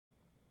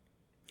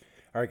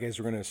All right, guys,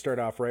 we're going to start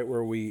off right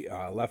where we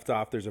left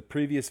off. There's a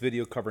previous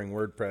video covering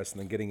WordPress and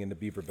then getting into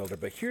Beaver Builder.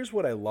 But here's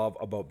what I love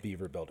about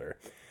Beaver Builder.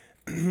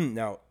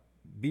 Now,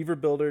 Beaver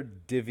Builder,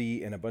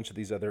 Divi, and a bunch of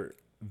these other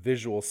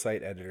visual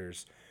site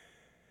editors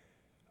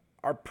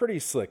are pretty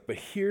slick. But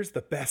here's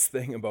the best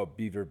thing about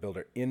Beaver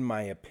Builder, in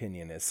my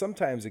opinion, is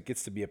sometimes it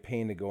gets to be a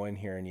pain to go in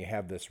here and you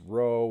have this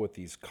row with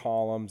these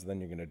columns. Then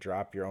you're going to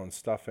drop your own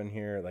stuff in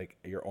here, like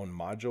your own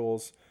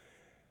modules.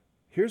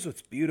 Here's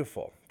what's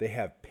beautiful. They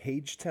have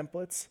page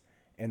templates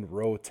and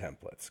row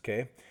templates,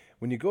 okay?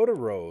 When you go to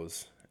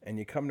rows and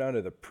you come down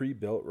to the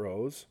pre-built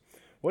rows,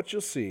 what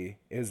you'll see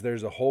is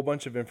there's a whole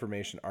bunch of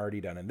information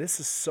already done. And this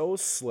is so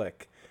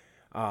slick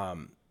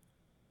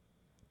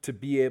to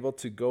be able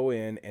to go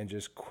in and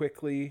just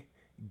quickly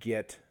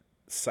get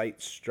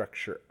site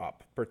structure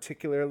up,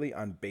 particularly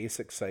on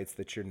basic sites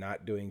that you're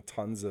not doing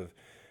tons of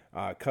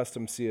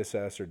custom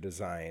CSS or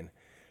design.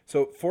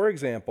 So for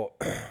example,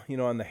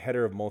 on the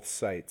header of most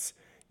sites,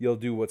 you'll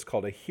do what's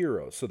called a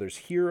hero. So there's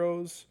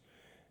heroes.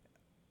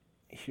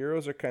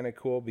 Heroes are kind of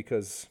cool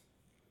because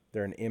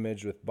they're an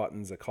image with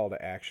buttons, a call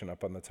to action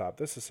up on the top.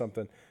 This is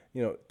something,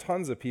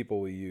 tons of people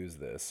will use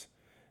this.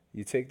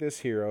 You take this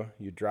hero,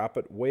 you drop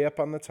it way up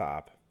on the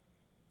top,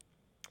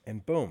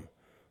 and boom,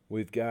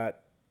 we've got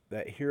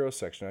that hero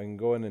section. I can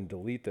go in and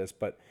delete this,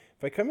 but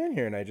if I come in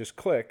here and I just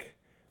click,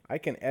 I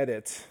can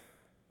edit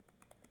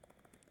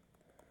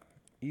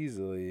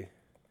easily.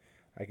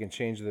 I can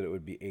change that it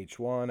would be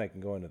H1. I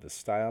can go into the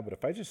style, but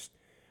if I just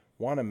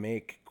want to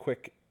make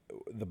quick,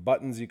 the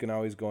buttons, you can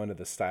always go into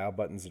the style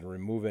buttons and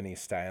remove any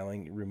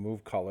styling,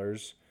 remove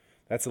colors.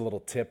 That's a little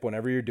tip.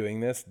 Whenever you're doing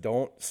this,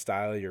 don't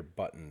style your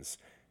buttons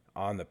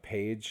on the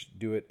page.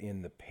 Do it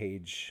in the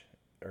page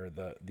or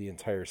the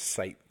entire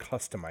site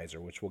customizer,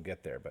 which we'll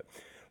get there. But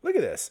look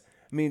at this.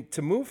 I mean,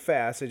 to move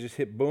fast, I just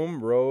hit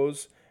boom,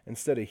 rows.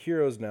 Instead of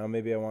heroes now,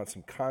 maybe I want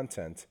some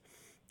content.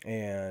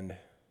 And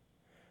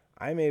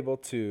I'm able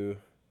to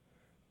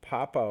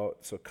pop out.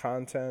 So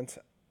content,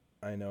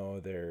 I know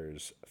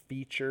there's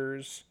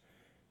features.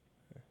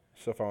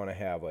 So if I want to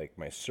have like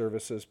my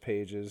services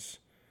pages,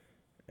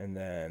 and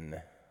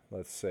then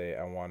let's say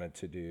I wanted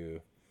to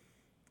do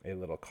a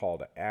little call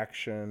to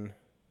action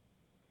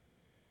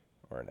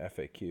or an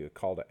FAQ, a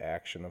call to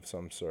action of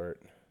some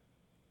sort.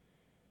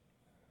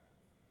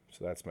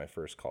 So that's my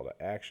first call to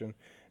action.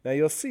 Now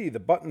you'll see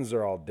the buttons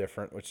are all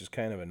different, which is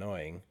kind of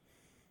annoying,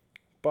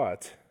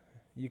 but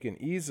you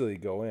can easily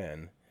go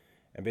in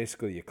and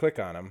basically you click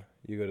on them,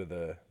 you go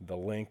to the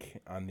link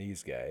on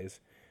these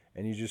guys,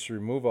 and you just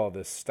remove all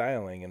this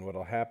styling, and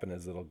what'll happen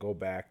is it'll go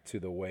back to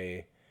the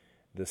way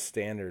the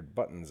standard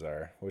buttons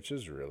are, which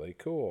is really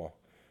cool.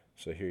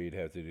 So here you'd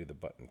have to do the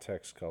button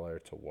text color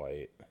to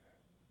white.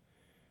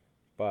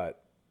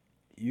 But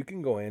you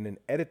can go in and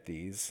edit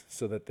these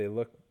so that they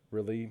look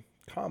really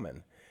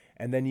common.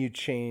 And then you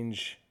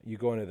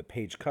go into the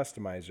page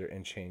customizer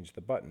and change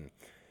the button.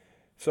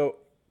 So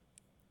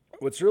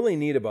what's really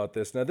neat about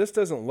this, now this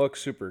doesn't look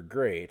super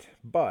great,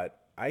 but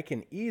I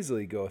can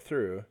easily go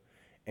through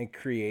and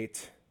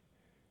create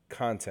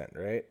content,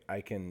 right?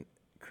 I can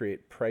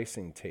create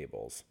pricing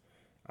tables.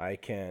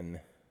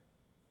 There's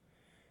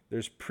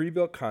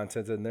pre-built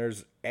content, and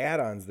there's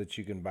add-ons that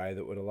you can buy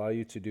that would allow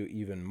you to do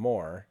even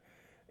more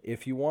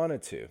if you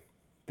wanted to.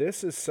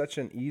 This is such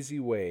an easy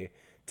way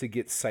to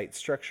get site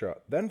structure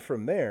up. Then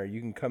from there,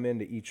 you can come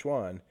into each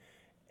one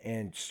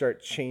and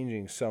start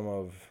changing some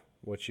of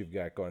what you've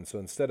got going. So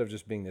instead of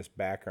just being this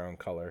background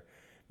color,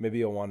 maybe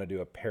you'll want to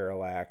do a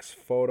parallax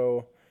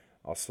photo.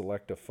 I'll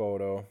select a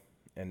photo,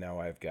 and now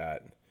I've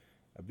got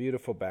a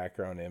beautiful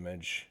background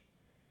image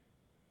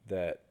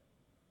that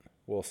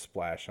will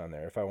splash on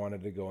there. If I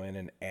wanted to go in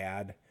and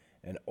add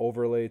an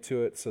overlay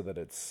to it so that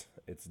it's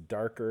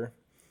darker,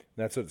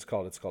 that's what it's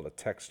called. It's called a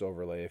text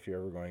overlay. If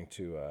you're ever going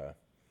to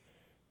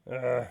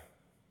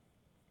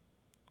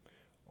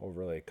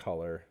overlay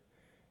color,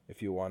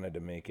 if you wanted to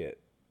make it,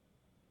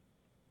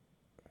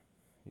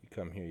 you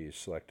come here, you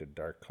select a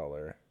dark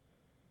color,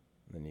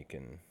 then you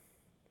can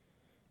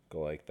go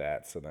like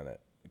that, so then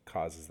it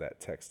causes that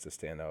text to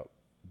stand out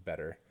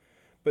better.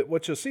 But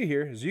what you'll see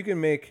here is you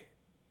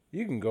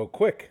can go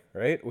quick,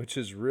 right? Which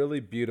is really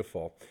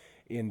beautiful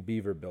in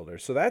Beaver Builder.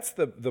 So that's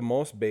the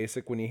most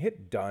basic. When you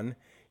hit done,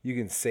 you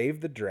can save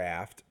the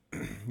draft.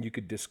 You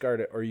could discard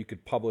it, or you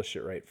could publish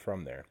it right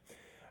from there.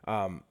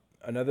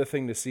 Another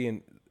thing to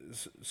see,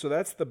 so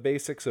that's the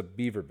basics of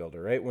Beaver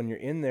Builder, right? When you're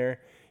in there,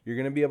 you're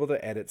going to be able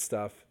to edit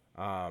stuff.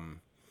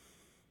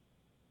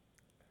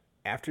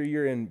 After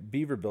you're in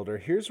Beaver Builder,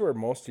 here's where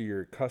most of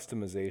your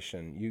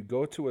customization, you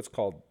go to what's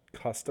called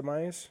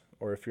Customize,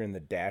 or if you're in the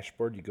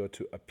dashboard, you go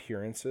to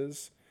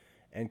Appearances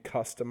and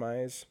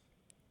Customize.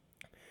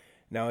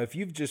 Now, if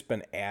you've just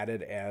been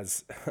added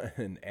as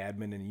an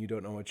admin and you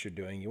don't know what you're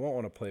doing, you won't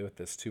want to play with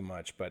this too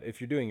much. But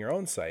if you're doing your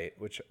own site,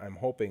 which I'm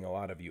hoping a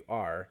lot of you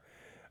are,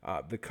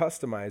 the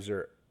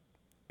Customizer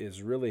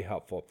is really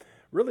helpful.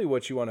 Really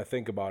what you want to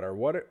think about are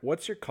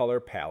what's your color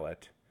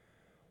palette?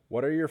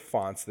 What are your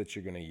fonts that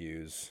you're going to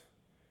use?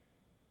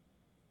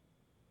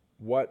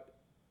 What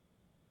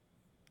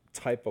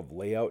type of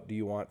layout do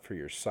you want for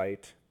your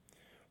site?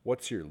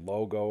 What's your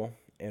logo?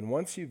 And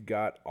once you've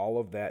got all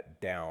of that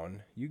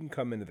down, you can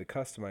come into the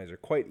customizer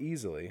quite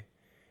easily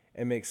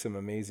and make some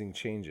amazing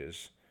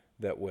changes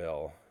that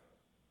will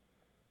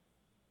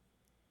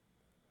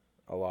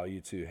allow you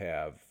to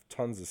have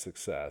tons of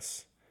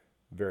success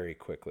very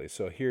quickly.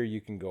 So here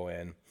you can go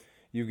in,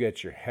 you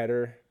get your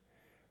header,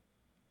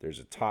 there's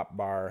a top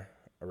bar,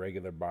 a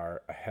regular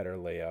bar, a header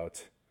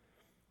layout.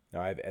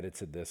 Now I've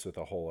edited this with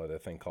a whole other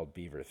thing called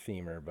Beaver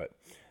Themer, but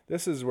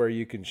this is where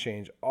you can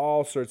change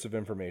all sorts of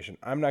information.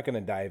 I'm not going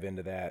to dive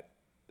into that.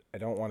 I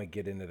don't want to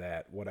get into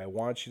that. What I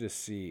want you to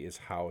see is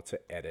how to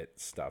edit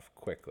stuff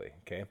quickly,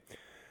 okay?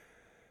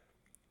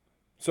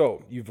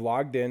 So you've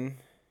logged in,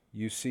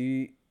 you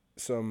see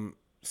some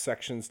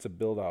sections to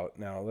build out.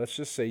 Now let's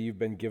just say you've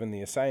been given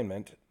the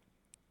assignment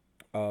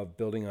of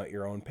building out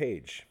your own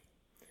page.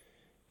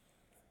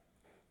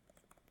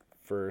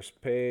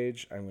 First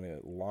page, I'm going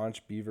to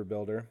launch Beaver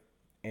Builder.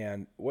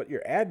 And what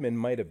your admin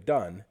might have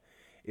done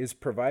is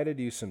provided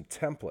you some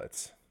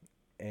templates.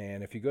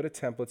 And if you go to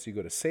templates, you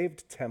go to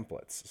saved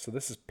templates. So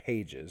this is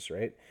pages,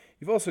 right?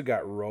 You've also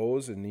got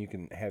rows, and you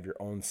can have your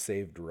own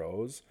saved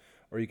rows,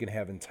 or you can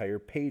have entire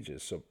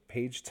pages. So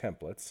page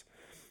templates.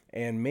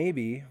 And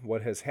maybe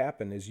what has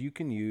happened is you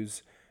can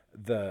use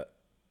the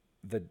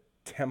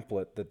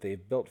template that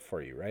they've built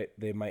for you, right?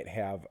 They might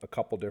have a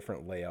couple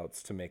different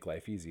layouts to make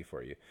life easy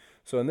for you.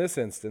 So in this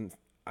instance,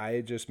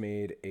 I just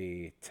made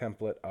a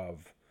template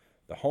of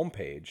the home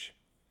page.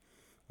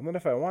 And then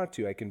if I want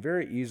to, I can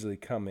very easily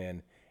come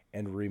in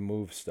and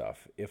remove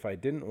stuff. If I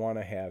didn't want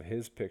to have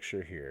his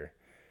picture here,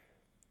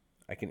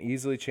 I can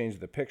easily change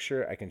the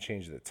picture. I can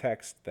change the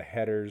text, the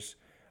headers.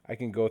 I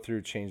can go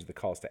through, change the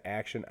calls to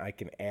action. I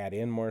can add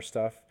in more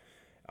stuff.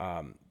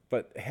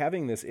 But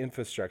having this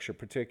infrastructure,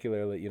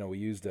 particularly, we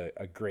used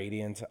a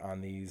gradient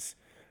on these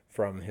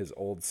from his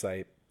old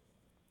site.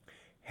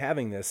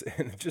 Having this,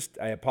 and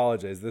I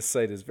apologize, this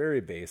site is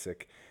very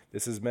basic.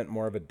 This is meant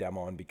more of a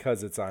demo, and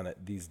because it's on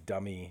these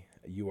dummy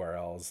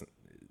URLs,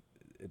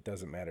 it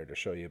doesn't matter to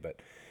show you,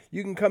 but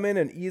you can come in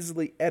and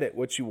easily edit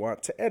what you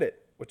want to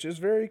edit, which is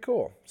very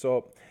cool.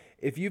 So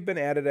if you've been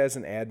added as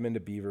an admin to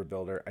Beaver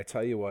Builder, I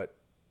tell you what,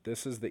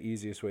 this is the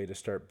easiest way to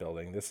start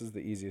building. This is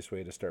the easiest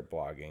way to start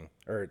blogging,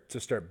 or to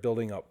start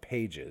building out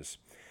pages.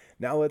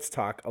 Now let's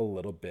talk a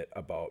little bit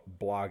about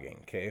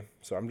blogging, okay?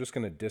 So I'm just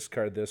going to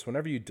discard this.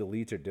 Whenever you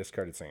delete or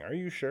discard it, saying, are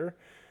you sure?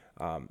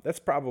 That's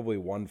probably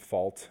one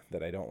fault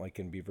that I don't like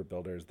in Beaver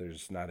Builder is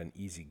there's not an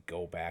easy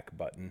go back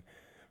button.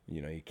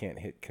 You can't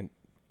hit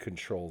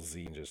Control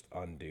Z and just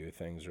undo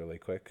things really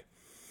quick.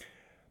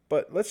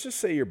 But let's just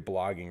say you're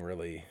blogging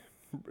really.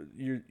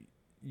 You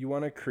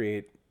want to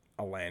create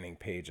a landing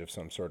page of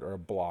some sort, or a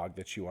blog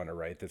that you want to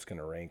write that's going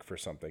to rank for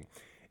something.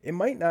 It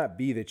might not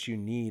be that you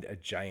need a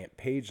giant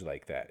page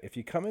like that. If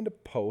you come into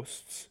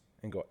posts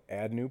and go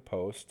add new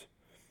post,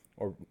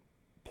 or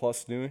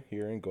plus new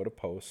here and go to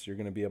posts, you're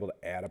going to be able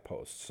to add a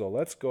post. So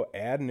let's go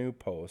add new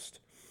post.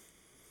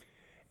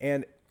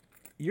 And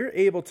you're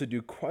able to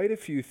do quite a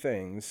few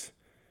things.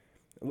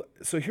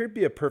 So here'd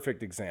be a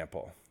perfect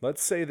example.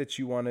 Let's say that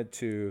you wanted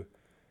to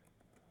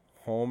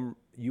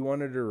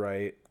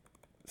write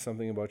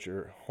something about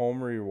your home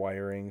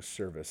rewiring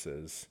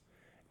services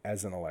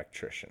as an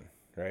electrician,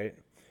 right?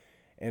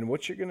 And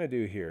what you're going to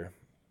do here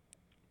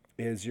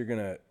is you're going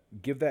to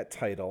give that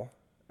title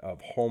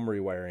of home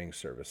rewiring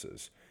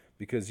services,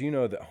 because you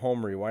know that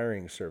home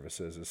rewiring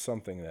services is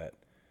something that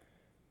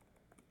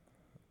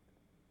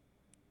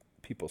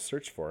people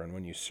search for. And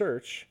when you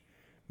search,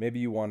 maybe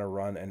you want to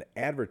run an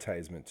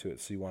advertisement to it,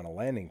 so you want a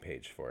landing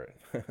page for it,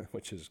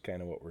 which is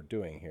kind of what we're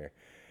doing here.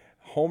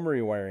 Home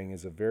rewiring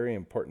is a very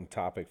important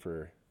topic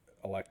for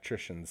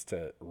electricians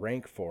to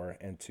rank for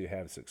and to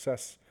have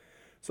success.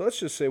 So let's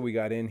just say we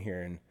got in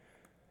here and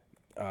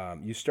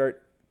you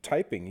start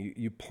typing.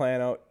 You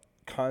plan out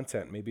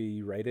content. Maybe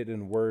you write it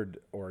in Word,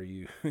 or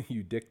you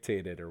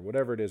dictate it, or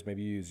whatever it is.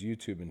 Maybe you use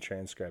YouTube and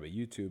transcribe a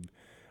YouTube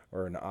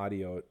or an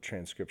audio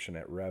transcription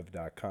at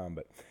rev.com.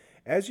 But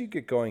as you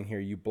get going here,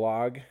 you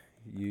blog,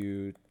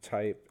 you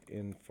type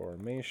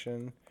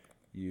information,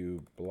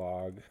 you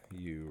blog,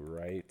 you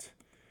write.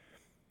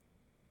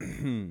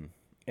 And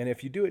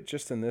if you do it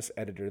just in this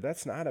editor,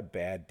 that's not a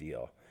bad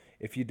deal.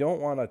 If you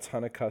don't want a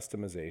ton of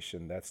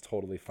customization, that's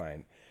totally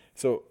fine.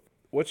 So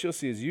what you'll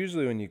see is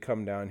usually when you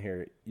come down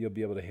here, you'll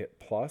be able to hit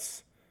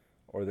plus,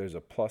 or there's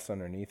a plus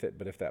underneath it.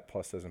 But if that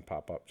plus doesn't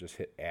pop up, just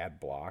hit add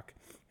block.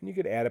 And you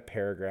could add a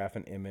paragraph,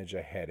 an image,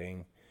 a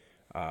heading,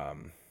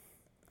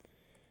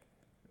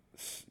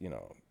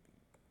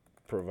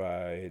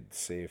 provide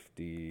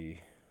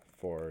safety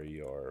for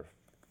your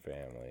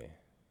family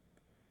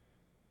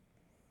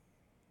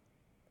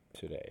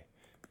today,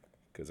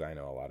 because I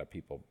know a lot of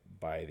people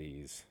buy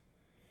these.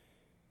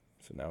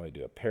 So now we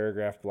do a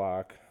paragraph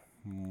block,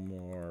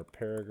 more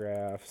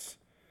paragraphs,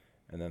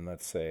 and then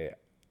let's say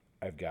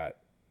I've got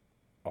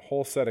a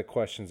whole set of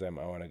questions I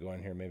want to go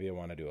in here. Maybe I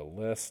want to do a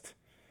list,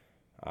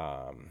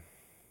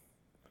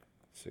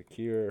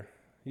 secure.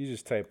 You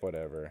just type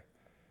whatever.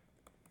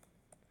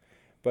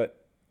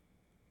 But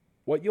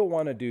what you'll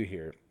want to do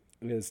here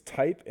is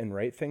type and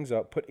write things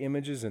out, put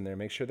images in there,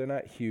 make sure they're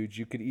not huge.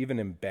 You could even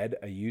embed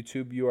a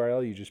YouTube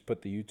URL. You just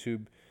put the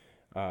YouTube,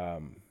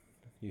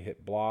 you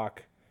hit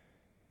block,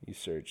 you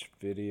search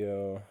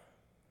video,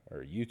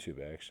 or YouTube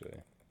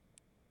actually.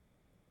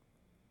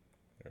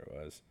 There it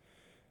was.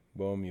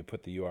 Boom, you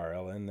put the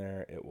URL in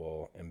there, it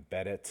will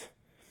embed it,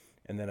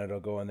 and then it'll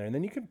go in there. And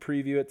then you can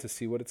preview it to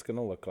see what it's going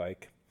to look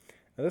like.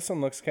 Now this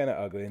one looks kind of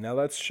ugly. Now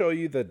let's show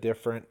you the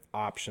different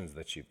options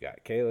that you've got.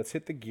 Okay, let's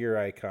hit the gear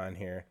icon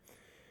here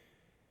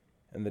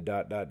and the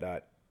dot dot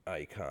dot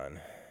icon.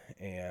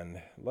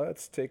 And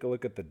let's take a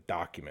look at the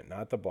document,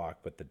 not the block,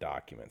 but the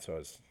document.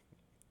 So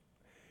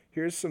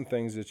here's some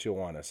things that you'll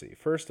want to see.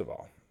 First of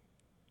all,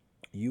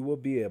 you will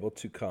be able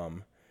to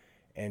come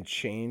and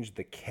change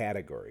the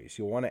categories.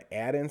 You'll want to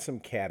add in some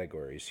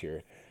categories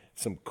here,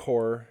 some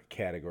core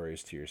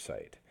categories to your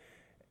site.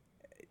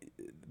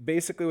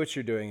 Basically what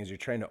you're doing is you're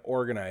trying to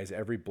organize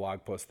every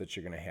blog post that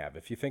you're going to have.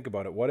 If you think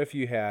about it, what if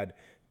you had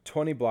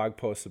 20 blog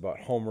posts about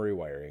home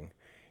rewiring?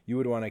 You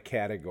would want a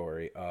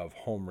category of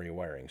home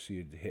rewiring. So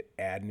you'd hit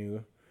add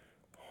new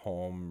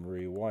home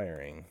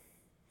rewiring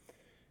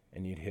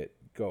and you'd hit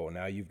go.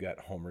 Now you've got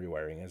home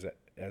rewiring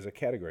as a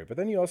category. But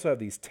then you also have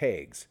these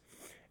tags.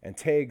 And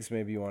tags,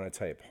 maybe you want to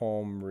type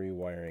home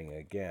rewiring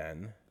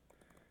again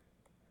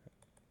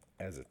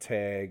as a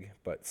tag,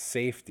 but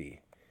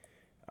safety,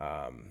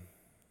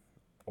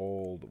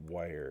 old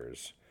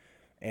wires.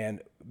 And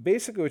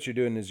basically what you're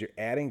doing is you're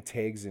adding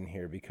tags in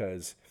here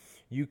because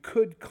you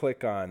could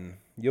click on,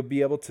 you'll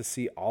be able to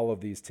see all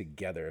of these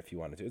together if you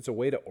wanted to. It's a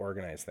way to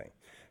organize things.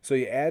 So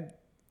you add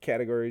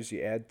categories,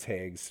 you add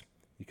tags,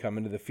 you come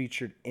into the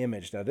featured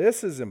image. Now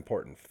this is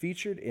important.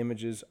 Featured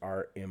images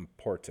are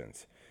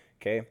important.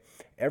 Okay,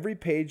 every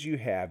page you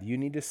have, you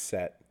need to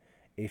set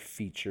a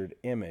featured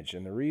image.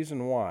 And the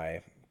reason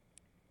why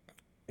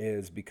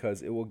is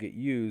because it will get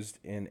used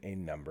in a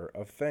number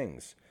of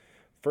things.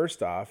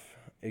 First off,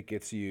 it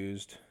gets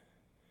used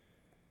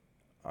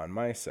on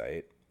my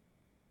site,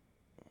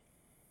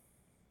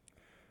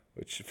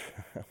 which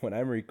when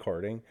I'm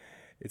recording,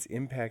 it's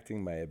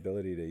impacting my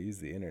ability to use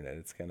the internet.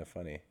 It's kind of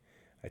funny.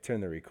 I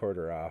turn the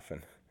recorder off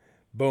and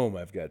boom,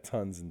 I've got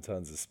tons and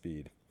tons of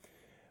speed.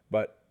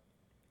 But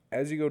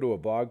as you go to a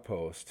blog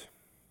post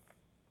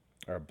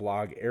or a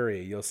blog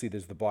area, you'll see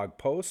there's the blog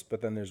post,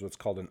 but then there's what's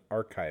called an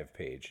archive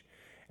page.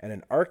 And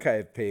an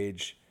archive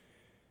page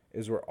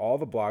is where all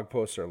the blog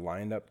posts are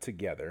lined up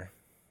together.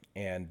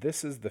 And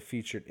this is the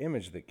featured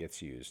image that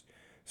gets used.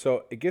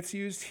 So it gets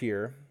used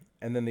here.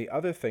 And then the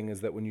other thing is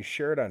that when you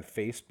share it on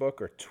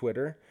Facebook or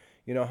Twitter,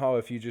 you know how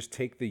if you just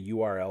take the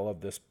URL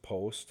of this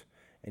post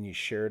and you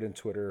share it in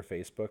Twitter or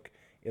Facebook,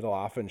 it'll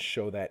often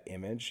show that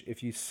image.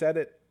 If you set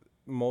it,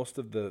 most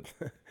of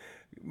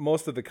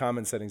the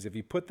comment settings, if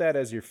you put that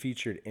as your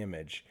featured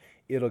image,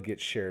 it'll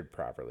get shared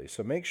properly.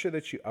 So make sure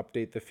that you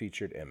update the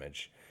featured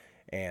image,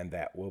 and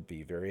that will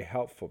be very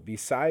helpful.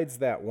 Besides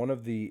that, one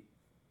of the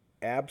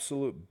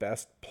absolute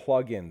best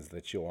plugins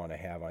that you'll want to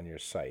have on your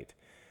site.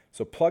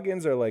 So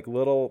plugins are like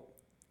little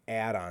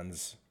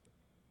add-ons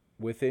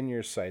within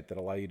your site that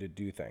allow you to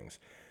do things.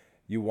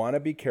 You want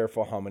to be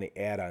careful how many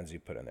add-ons you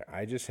put in there.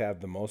 I just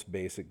have the most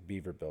basic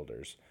Beaver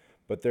Builders.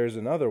 But there's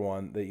another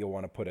one that you'll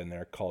want to put in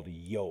there called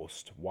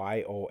Yoast,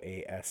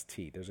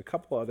 Y-O-A-S-T. There's a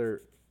couple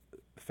other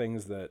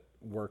things that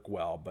work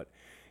well, but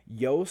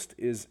Yoast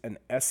is an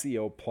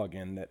SEO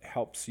plugin that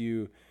helps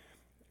you,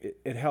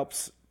 it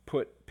helps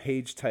put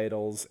page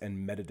titles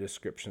and meta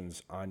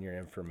descriptions on your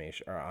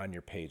information or on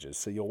your pages.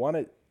 So you'll want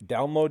to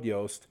download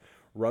Yoast,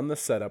 run the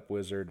setup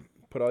wizard,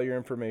 put all your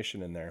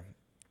information in there,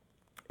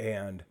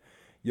 and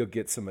you'll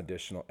get some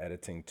additional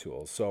editing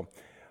tools. So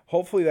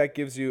hopefully that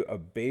gives you a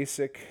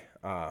basic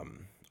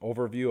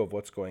overview of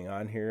what's going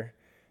on here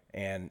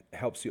and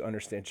helps you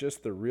understand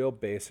just the real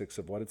basics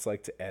of what it's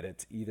like to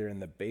edit either in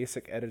the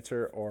basic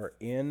editor or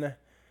in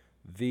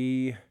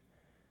the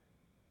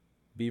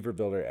Beaver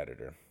Builder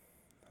editor.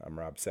 I'm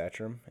Rob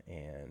Satcham,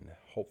 and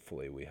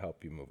hopefully we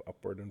help you move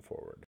upward and forward.